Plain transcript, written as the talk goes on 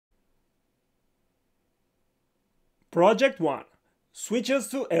Project 1. Switches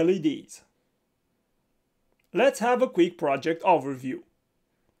to LEDs. Let's have a quick project overview.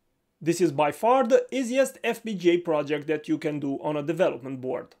 This is by far the easiest FPGA project that you can do on a development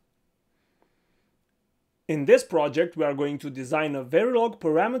board. In this project we are going to design a Verilog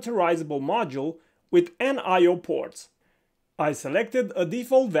parameterizable module with n I/O ports. I selected a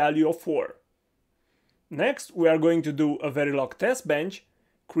default value of 4. Next we are going to do a Verilog test bench,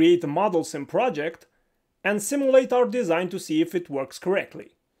 create a Modelsim project, and simulate our design to see if it works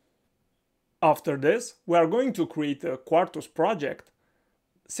correctly. After this, we are going to create a Quartus project,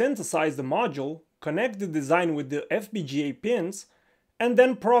 synthesize the module, connect the design with the FPGA pins, and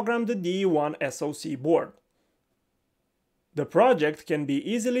then program the DE1 SoC board. The project can be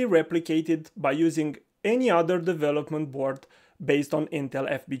easily replicated by using any other development board based on Intel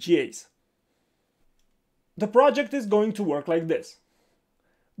FPGAs. The project is going to work like this.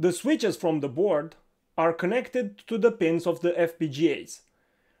 The switches from the board are connected to the pins of the FPGAs.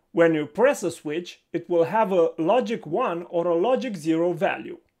 When you press a switch, it will have a logic 1 or a logic 0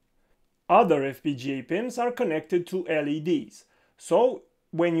 value. Other FPGA pins are connected to LEDs, so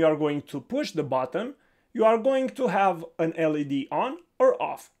when you are going to push the button, you are going to have an LED on or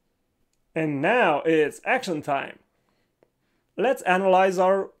off. And now it's action time! Let's analyze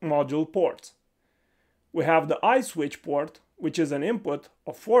our module ports. We have the I switch port, which is an input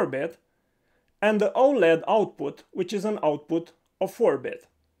of 4-bit, and the OLED output, which is an output of 4-bit.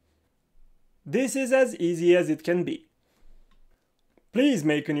 This is as easy as it can be. Please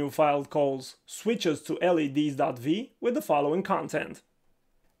make a new file called switches to LEDs.v with the following content.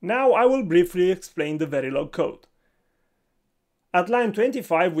 Now I will briefly explain the Verilog code. At line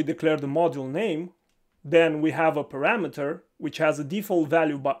 25 we declare the module name, then we have a parameter which has a default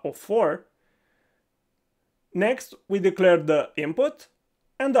value of 4. Next we declare the input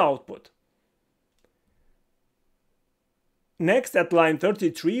and the output. Next, at line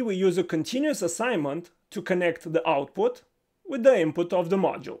 33, we use a continuous assignment to connect the output with the input of the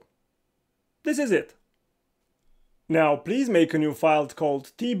module. This is it. Now, please make a new file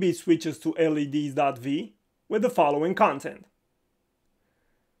called tbSwitches to LEDs.v with the following content.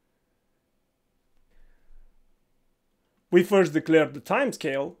 We first declare the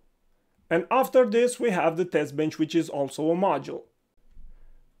timescale, and after this we have the testbench, which is also a module.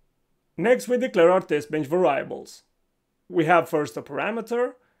 Next, we declare our testbench variables. We have first a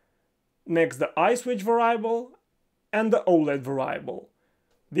parameter, next the I switch variable, and the OLED variable.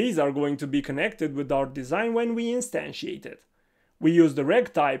 These are going to be connected with our design when we instantiate it. We use the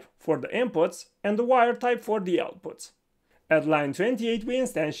reg type for the inputs and the wire type for the outputs. At line 28 we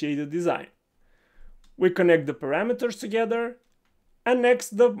instantiate the design. We connect the parameters together, and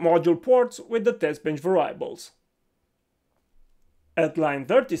next the module ports with the testbench variables. At line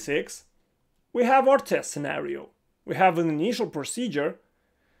 36 we have our test scenario. We have an initial procedure,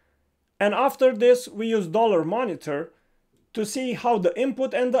 and after this we use $monitor to see how the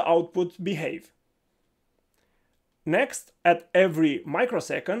input and the output behave. Next, at every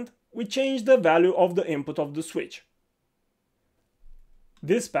microsecond, we change the value of the input of the switch.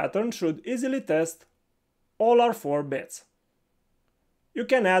 This pattern should easily test all our 4 bits. You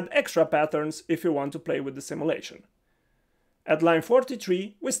can add extra patterns if you want to play with the simulation. At line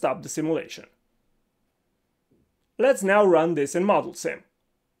 43, we stop the simulation. Let's now run this in Modelsim.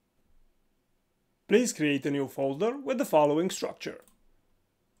 Please create a new folder with the following structure.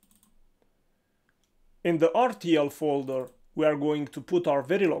 In the RTL folder, we are going to put our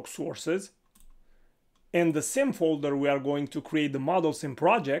Verilog sources. In the Sim folder, we are going to create the Modelsim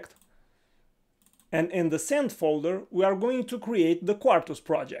project. And in the Synth folder, we are going to create the Quartus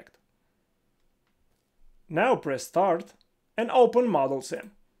project. Now press Start and open Modelsim.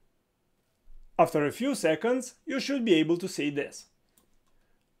 After a few seconds, you should be able to see this.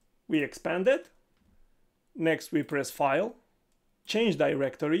 We expand it. Next we press File, Change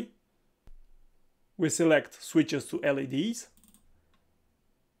Directory. We select Switches to LEDs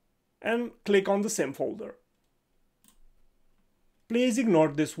and click on the Sim folder. Please ignore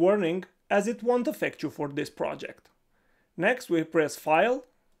this warning as it won't affect you for this project. Next we press File,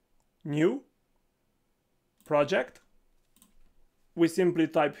 New, Project. We simply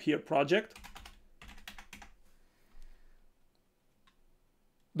type here Project.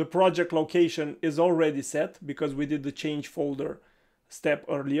 The project location is already set because we did the change folder step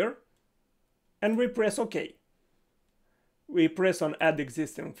earlier. And we press OK. We press on Add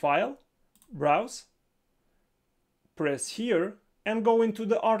Existing File, Browse, press here and go into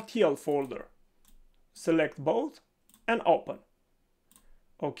the RTL folder. Select both and open.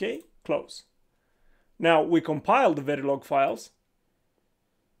 OK, close. Now we compile the Verilog files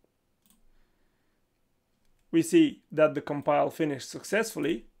We see that the compile finished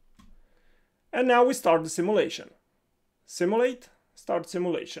successfully. And now we start the simulation. Simulate, start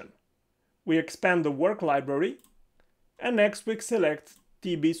simulation. We expand the work library, and next we select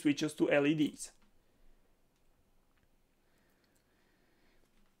TB switches to LEDs.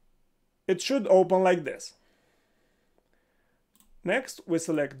 It should open like this. Next we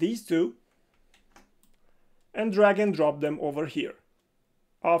select these two and drag and drop them over here.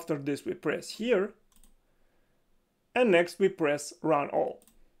 After this we press here, and next we press Run All.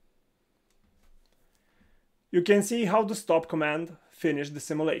 You can see how the stop command finished the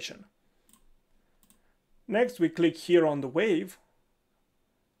simulation. Next we click here on the wave,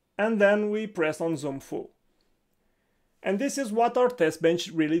 and then we press on Zoom Full. And this is what our test bench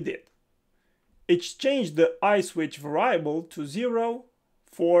really did. It changed the I switch variable to 0,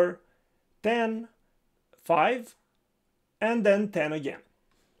 4, 10, 5, and then 10 again.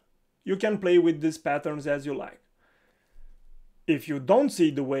 You can play with these patterns as you like. If you don't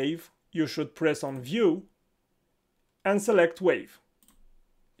see the wave, you should press on View and select Wave.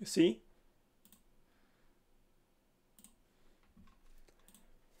 You see?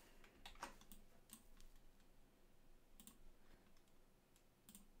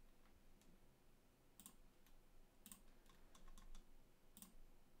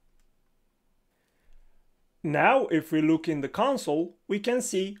 Now, if we look in the console, we can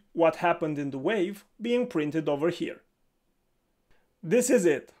see what happened in the wave being printed over here. This is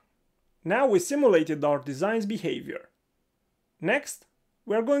it. Now we simulated our design's behavior. Next,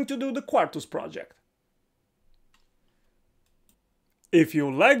 we are going to do the Quartus project. If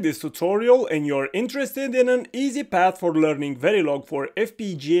you like this tutorial and you're interested in an easy path for learning Verilog for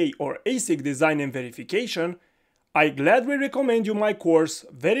FPGA or ASIC design and verification, I gladly recommend you my course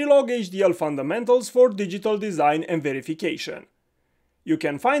Verilog HDL Fundamentals for Digital Design and Verification. You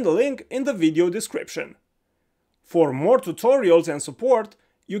can find the link in the video description. For more tutorials and support,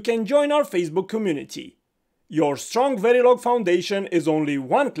 you can join our Facebook community. Your strong Verilog foundation is only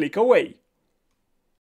one click away.